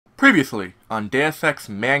Previously on Deus Ex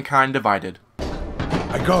Mankind Divided.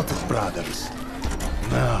 I got it, brothers.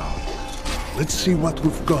 Now, let's see what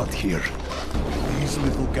we've got here. These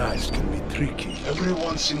little guys can be tricky. Every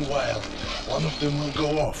once in a while, one of them will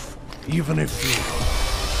go off. Even if you...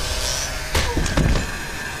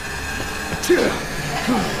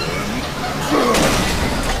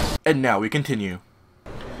 And now we continue.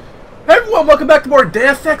 Hey everyone, welcome back to more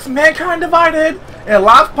Deus Ex Mankind Divided. In the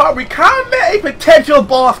last part, we kind of met a potential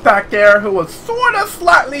boss back there who was sort of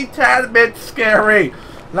slightly tad bit scary.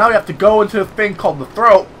 Now we have to go into a thing called the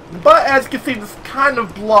throat, but as you can see, it's kind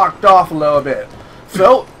of blocked off a little bit.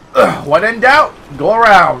 So, when in doubt, go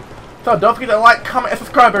around. So don't forget to like, comment, and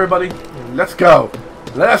subscribe, everybody. Let's go.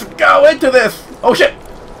 Let's go into this. Oh shit!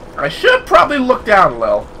 I should probably look down a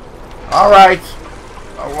little. Alright.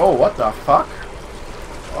 Oh, what the fuck?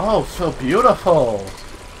 Oh, so beautiful.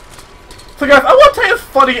 So guys, I want to tell you this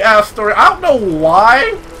funny ass story. I don't know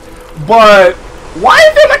why, but why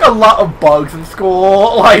is there like a lot of bugs in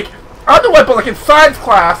school? Like, I don't know why, but like in science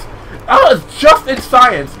class, I was just in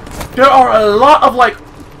science, there are a lot of like,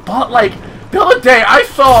 the other day I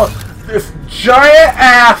saw this giant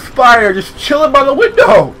ass spider just chilling by the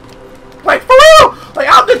window. Like, for real! Like,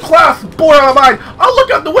 I'm in class, bored out of my mind. I look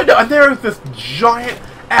out the window and there is this giant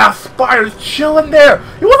ass spider just chilling there.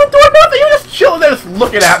 He wasn't doing nothing, he was just chilling there just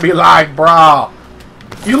looking at me like, brah.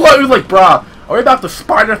 He was like, brah, are we about to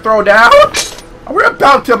spider throw down? Are we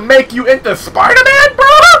about to make you into Spider-Man,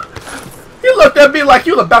 brah? He looked at me like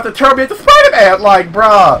you was about to turn me into Spider-Man, like,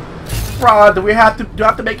 brah. Brah, do I have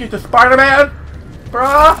to make you into Spider-Man?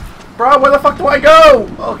 Brah? Brah, where the fuck do I go?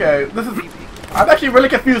 Okay, this is... I'm actually really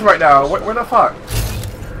confused right now. Where the fuck?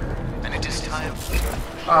 And it is time.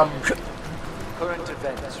 Current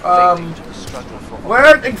events relating to the struggle for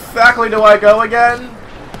where exactly do I go again?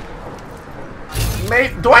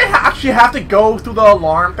 Do I actually have to go through the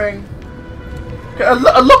alarm thing? It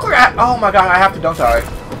looks like oh my god, I have to, don't I?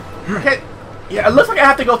 Okay, yeah, it looks like I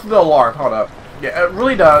have to go through the alarm. Hold up. Yeah, it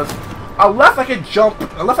really does. Unless I can jump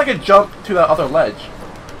to the other ledge.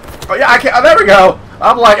 Oh yeah, I can. Oh, there we go.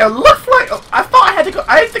 I'm like, it looks like I thought I had to go.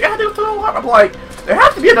 I didn't think I had to go through the alarm. I'm like, there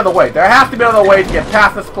has to be another way. There has to be another way to get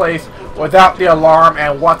past this place without the alarm.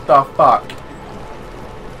 And what the fuck?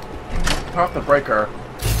 Turn off the breaker.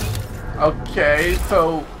 Okay,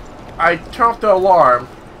 so I turn off the alarm.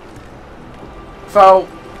 So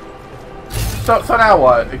now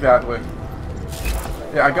what exactly?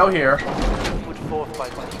 Yeah, I go here,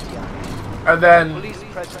 and then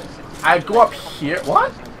I go up here.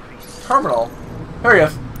 What? Terminal. Here he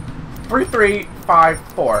is.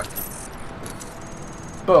 3354.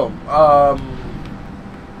 Boom.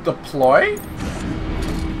 Deploy?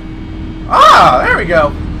 Ah, there we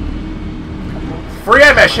go. Free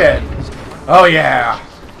admission. Oh yeah.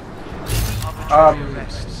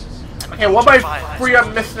 Okay, what am I free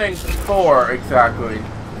admission for exactly?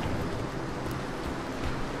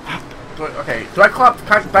 Okay, do I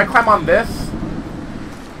climb on this?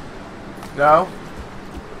 No.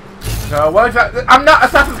 No, what exactly? I'm not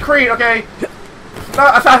Assassin's Creed, okay? It's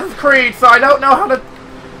not Assassin's Creed, so I don't know how to...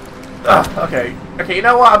 okay. Okay, you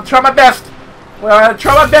know what? I'm trying my best. Well, I'm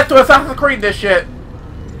trying my best to Assassin's Creed this shit.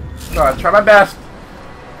 No, I'm trying my best.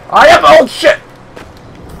 I am... Oh, shit!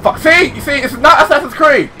 Fuck, see? You see? It's not Assassin's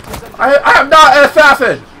Creed. I am not an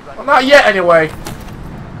assassin. Well, not yet, anyway.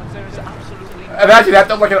 Imagine that,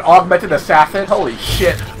 like an augmented assassin. Holy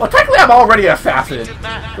shit. Well, technically, I'm already an assassin.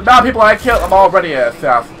 The amount of people I killed, I'm already an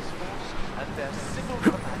assassin.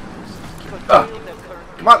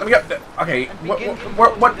 Come on, let me get... Okay,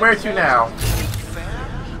 where to now?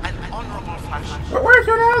 Where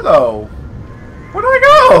to now, though? Where do I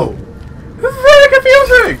go? This is very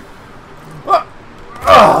confusing! What?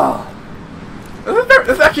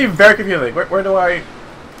 This is actually very confusing. Where do I...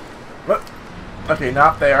 What? Okay,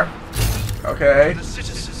 not there. Okay.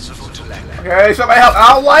 Okay, somebody help.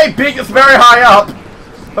 I don't like being this very high up.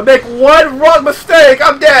 If I make one wrong mistake,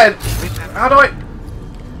 I'm dead. How do I...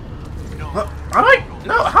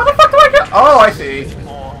 No, how the fuck do I get... Oh, I see.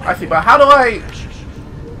 I see, but how do I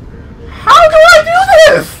do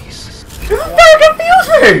this? This is very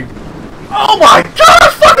confusing. Oh my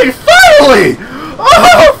gosh, fucking finally!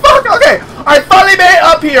 Oh, fuck, okay. I finally made it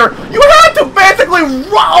up here. You had to basically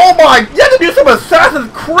run. Oh my, you had to do some Assassin's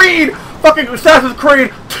Creed, fucking Assassin's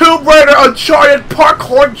Creed, Tomb Raider, Uncharted,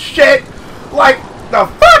 parkour shit. Like, the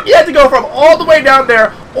fuck? You had to go from all the way down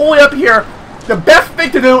there, all the way up here. The best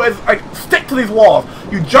thing to do is, like, stick to these walls.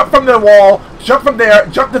 You jump from the wall, jump from there,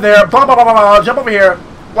 jump to there, blah, blah, blah, blah, blah, jump over here.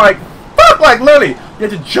 Like, fuck, like, literally. You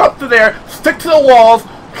have to jump to there, stick to the walls,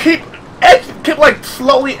 keep keep like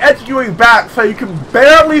slowly edging you back so you can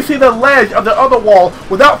barely see the ledge of the other wall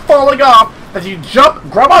without falling off. As you jump,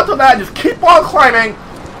 grab onto that, and just keep on climbing.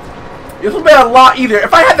 This would be a lot easier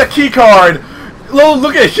if I had the key card.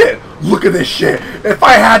 Look at this shit. Look at this shit. If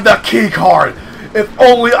I had the key card. If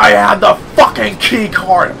only I had the fucking key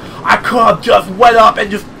card. I could have just went up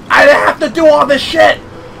and just... I didn't have to do all this shit.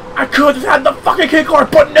 I could have just had the fucking key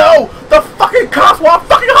card. But no. The fucking cops want to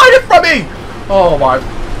fucking hide it from me. Oh my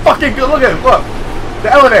fucking good. Look at it. Look.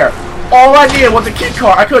 The elevator. All I needed was the key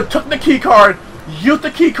card. I could have took the key card. Used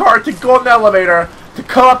the key card to go in the elevator. To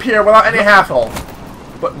come up here without any hassle.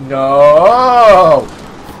 But no.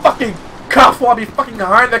 Fucking cops want to be fucking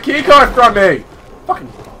hiding the key card from me. Fucking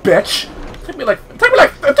bitch. It took me like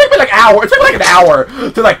an hour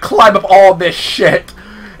to like climb up all this shit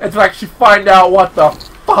and to actually find out what the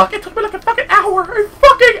fuck. It took me like a fucking hour. A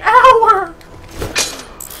fucking hour.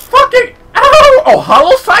 Fucking hour. Oh,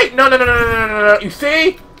 hollow sight? No. You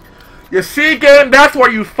see? You see, game? That's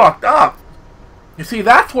where you fucked up. You see,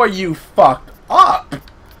 that's where you fucked up.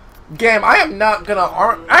 Game, I am not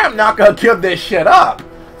gonna give this shit up.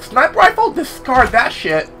 Sniper rifle, discard that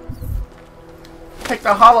shit. Take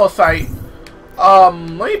the hollow sight. Let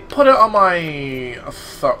me put it on my let me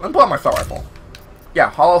put it on my assault rifle. Yeah,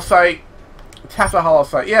 hollow sight. Attach the hollow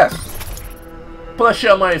sight. Yes. Put that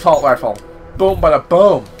shit on my assault rifle. Boom, bada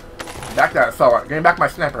boom. Back that assault rifle. Getting back my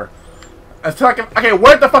sniper. Until I can. Okay,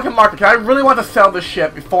 where's the fucking market? Cause I really want to sell this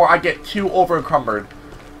shit before I get too over encumbered.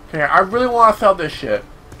 Okay, I really want to sell this shit.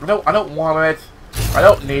 I don't want it. I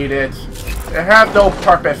don't need it. It has no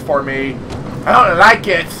purpose for me. I don't like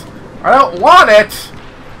it. I don't want it.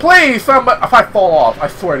 Please, somebody. If I fall off, I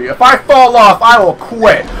swear to you, if I fall off, I will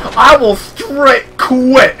quit. I will straight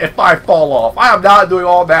quit if I fall off. I am not doing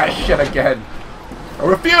all that shit again. I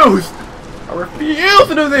refuse. I refuse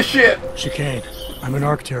to do this shit. Chicane, I'm in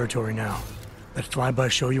ARC territory now. That flyby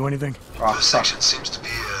show you anything? Oh, this section seems to be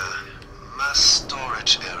a mass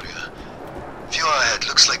storage area. View ahead.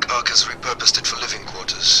 Looks like ARC has repurposed it for living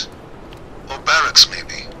quarters. Or barracks,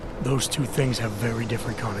 maybe. Those two things have very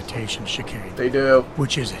different connotations, Chicane. They do.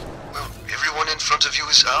 Which is it? Well, everyone in front of you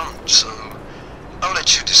is armed, so I'll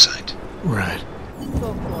let you decide. Right.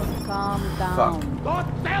 Calm down. Fuck.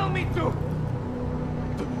 Don't tell me to!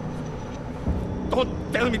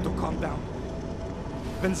 Don't tell me to calm down.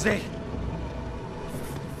 When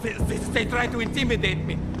they try to intimidate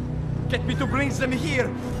me, get me to bring them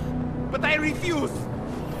here, but I refuse.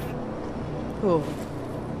 Who?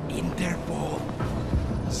 Interpol.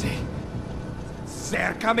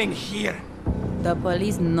 They're coming here. The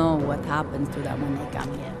police know what happens to them when they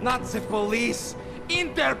come here. Not the police.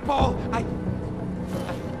 Interpol. I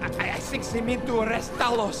think they mean to arrest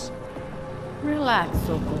Talos. Relax,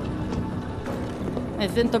 Soko.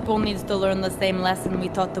 If Interpol needs to learn the same lesson we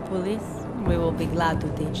taught the police, we will be glad to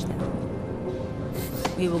teach them.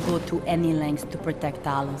 We will go to any lengths to protect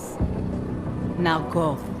Talos. Now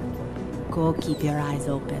go. Go keep your eyes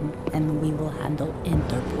open, and we will handle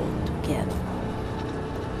Interpol together.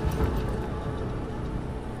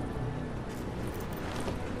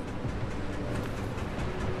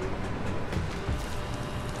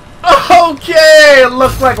 Okay, it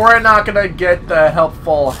looks like we're not gonna get the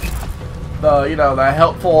helpful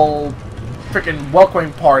freaking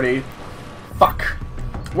welcoming party. Fuck.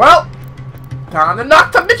 Well, time to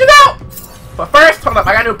knock some bitches out! But first, hold up,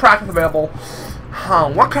 I got new practice available.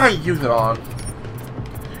 What can I use it on?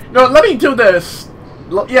 No, let me do this.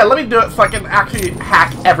 Yeah, let me do it so I can actually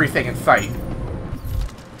hack everything in sight.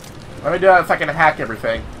 Let me do it so I can hack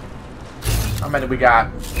everything. How many we got?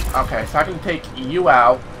 Okay, so I can take you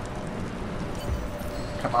out.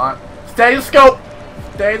 Come on. Stay the scope!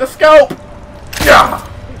 Stay the scope! Yeah!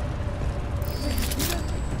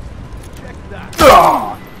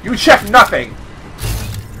 You check nothing!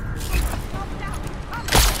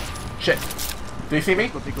 Shit. Do you see me?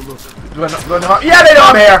 Yeah, they know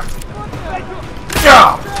I'm here!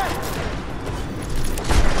 Yeah!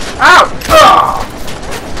 Ow!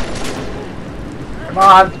 Come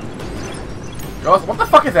on! Girls, what the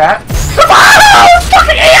fuck is that? Come on!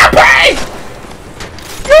 Fucking EMP!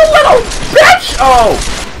 You little bitch!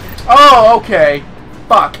 Oh, okay.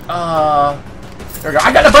 Fuck. There we go.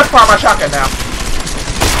 I got the best part of my shotgun now.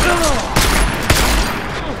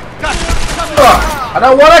 I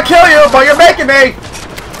don't want to kill you, but you're making me.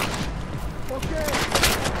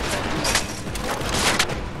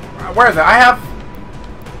 Where is it? I have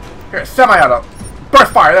here semi-auto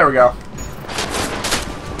burst fire. There we go.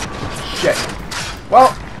 Shit.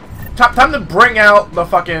 Well, time to bring out the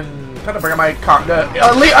fucking. Time to bring out my the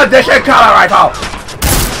Elite Edition color rifle.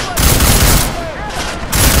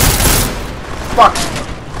 Fuck.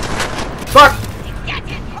 Fuck.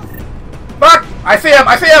 I see him!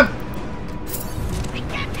 I see him!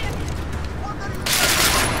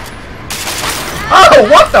 Oh,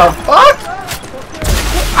 what the fuck?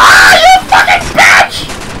 Ah, you fucking bitch!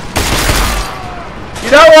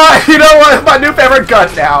 You know what? You know what? It's my new favorite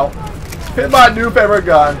gun now. It's my new favorite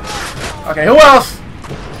gun. Okay, who else?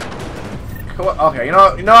 Okay, you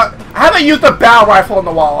know what? I haven't used the bow rifle on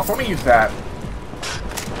the wall, so let me use that.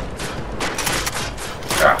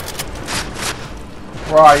 Ugh.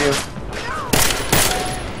 Where are you?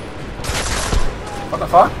 What the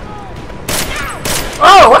fuck?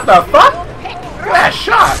 Oh, what the fuck? Look at that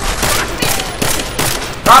shot!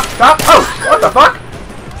 Stop, stop! Oh, what the fuck?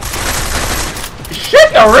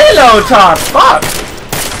 Shit, the reload time! Fuck!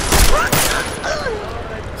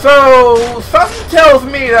 So, something tells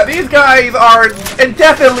me that these guys are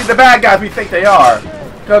indefinitely the bad guys we think they are.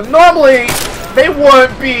 Because normally, they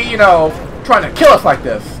wouldn't be, you know, trying to kill us like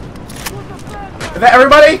this. Is that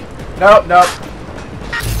everybody? Nope, nope.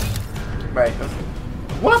 Wait,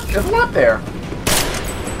 what? There's one up there.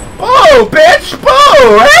 Oh, bitch!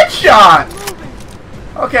 Boom! Headshot!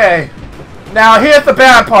 Okay. Now, here's the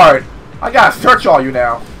bad part. I gotta search all you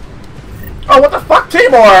now. Oh, what the fuck,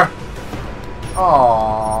 Timor?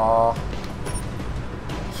 Aww.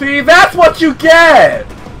 See, that's what you get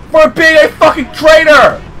for being a fucking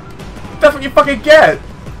traitor. That's what you fucking get.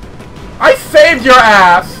 I saved your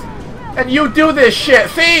ass, and you do this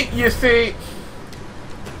shit. See? You see?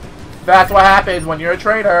 That's what happens when you're a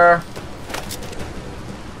traitor.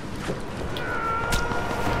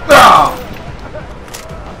 Oh.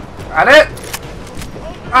 Got it?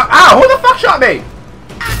 Ow! Who the fuck shot me?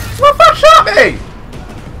 Who the fuck shot me?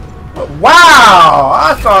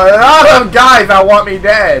 Wow! That's a lot of guys that want me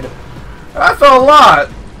dead. That's a lot.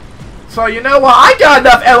 So you know what? I got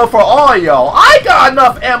enough ammo for all of y'all. I got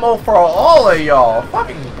enough ammo for all of y'all.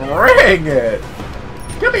 Fucking bring it.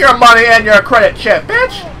 Give me your money and your credit chip,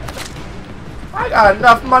 bitch. I got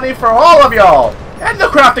enough money for all of y'all. And the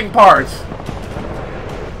crafting parts.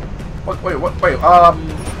 Wait.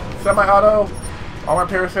 Semi-auto? Armor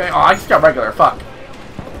piercing? Oh, I just got regular. Fuck.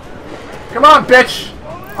 Come on, bitch.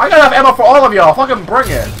 I got enough ammo for all of y'all. Fucking bring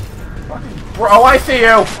it. Oh, I see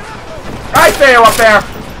you. I see you up there.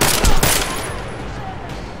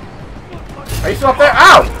 Are you still up there?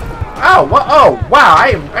 Ow! Ow! What? Oh, wow! I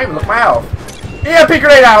even looked my health. EMP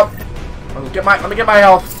grenade out. Let me get my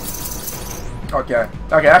health. Okay.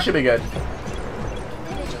 Okay, that should be good.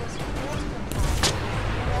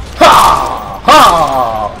 Ha!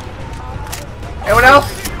 Ha! Anyone else?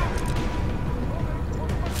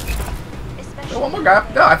 One more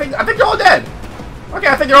guy. No, I think they're all dead. Okay,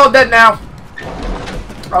 I think they're all dead now.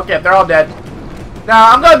 Okay, they're all dead.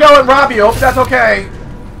 Now I'm gonna go and rob you. Hope that's okay.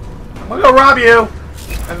 I'm gonna go rob you,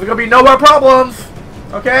 and there's gonna be no more problems.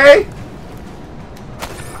 Okay?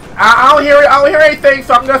 I don't hear anything,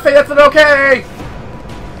 so I'm gonna say that's an okay.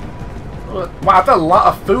 Wow, that's a lot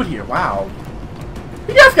of food here. Wow.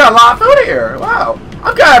 You guys got a lot of food here. Wow.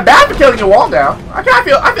 I'm kind of bad for killing you all now. I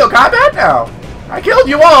feel kind of bad now. I killed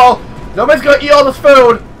you all. Nobody's gonna eat all this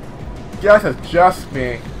food. Guys, it's just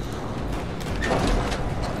me.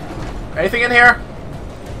 Anything in here?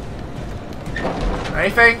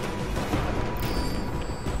 Anything?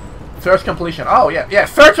 Search completion. Oh yeah, yeah.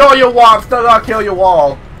 Search all you want. Still gonna kill you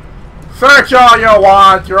all. Search all you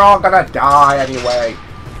want. You're all gonna die anyway.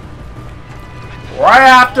 Right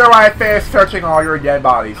after I finish searching all your dead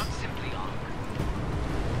bodies.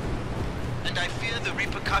 And I fear the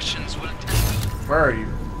repercussions will. Where are you?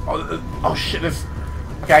 Oh shit, this...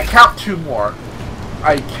 Okay, I count two more.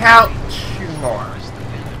 I count two more.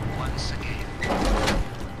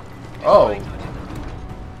 Oh.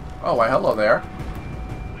 Oh, why, hello there.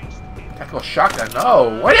 Tactical shotgun.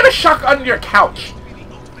 No. Why do you have a shotgun under your couch?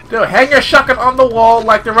 Dude, hang your shotgun on the wall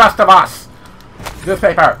like the rest of us.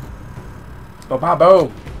 Newspaper. Boom,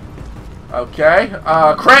 boom. Okay.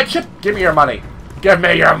 Credit chip, give me your money. Give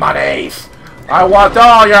me your monies. I want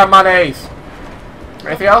all your monies.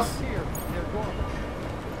 Anything else?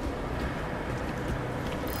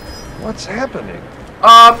 What's happening?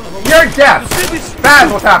 You're deaf.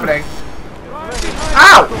 That's what's happening.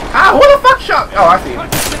 Ow! Ow! Who the fuck shot? Oh, I see.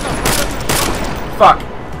 Fuck.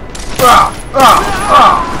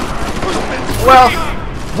 Well,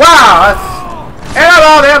 wow, that's... And I'm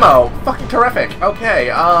out of ammo. Fucking terrific. Okay,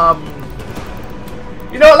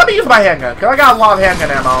 you know what, let me use my handgun, because I got a lot of handgun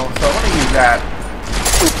ammo, so let me use that.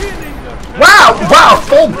 Wow! Wow!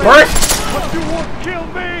 Full burst! You won't kill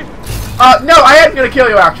me! No, I am gonna kill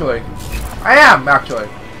you, actually. I am, actually.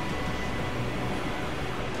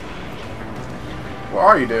 Where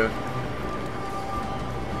are you, dude?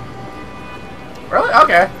 Really?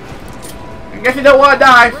 Okay. I guess you don't want to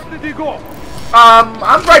die. Where did he go?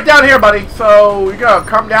 I'm right down here, buddy. So you gonna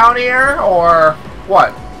come down here or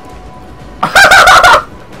what?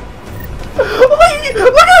 Look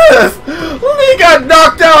at this! He got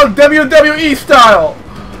knocked down WWE style.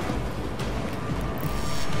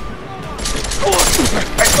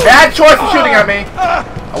 Bad choice of shooting at me.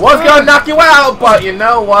 I was gonna knock you out, but you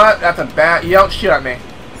know what? That's a bad. You don't shoot at me.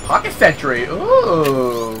 Pocket sentry.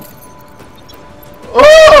 Ooh.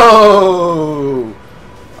 Ooh.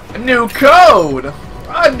 A new code.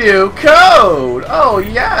 A new code. Oh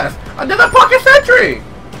yes. Another pocket sentry.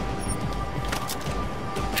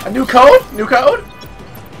 A new code? New code?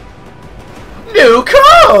 New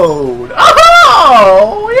code!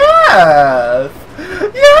 Oh, yes!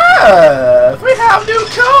 Yes! We have new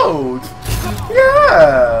codes!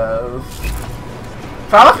 Yes!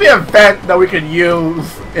 So that must be an event that we can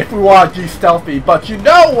use if we want to be stealthy, but you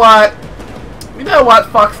know what? You know what?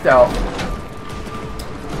 Fuck stealth.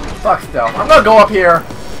 Fuck stealth. I'm gonna go up here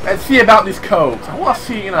and see about these codes. I want to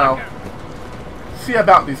see, you know, see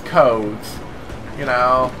about these codes. You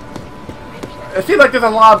know, it seems like there's a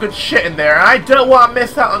lot of good shit in there, and I don't want to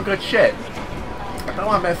miss out on good shit. I don't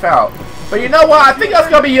want to miss out. But you know what? I think that's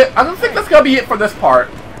gonna be it. I don't think that's gonna be it for this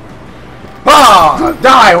part. Bah!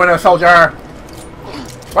 Die, Winter Soldier!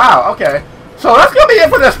 Wow, okay. So that's gonna be it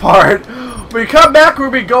for this part. When we come back,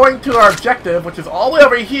 we'll be going to our objective, which is all the way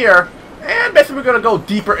over here, and basically we're gonna go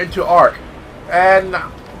deeper into Ark. And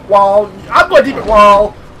while I'm going deeper,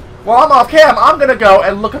 while I'm off cam, I'm gonna go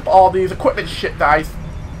and look up all these equipment shit, guys.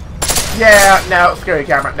 Yeah, no, scary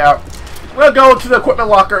camera, no. I'm gonna go to the equipment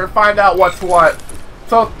locker and find out what's what.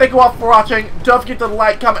 So, thank you all for watching. Don't forget to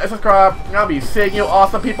like, comment, and subscribe. And I'll be seeing you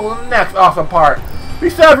awesome people in the next awesome part.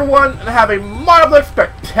 Peace out, everyone, and have a marvelous,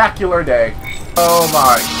 spectacular day. Oh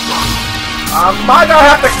my. I might not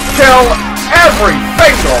have to kill every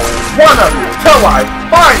single one of you till I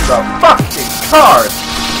find the fucking card.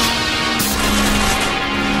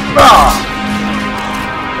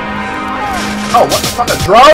 Oh, what the fuck, a drone?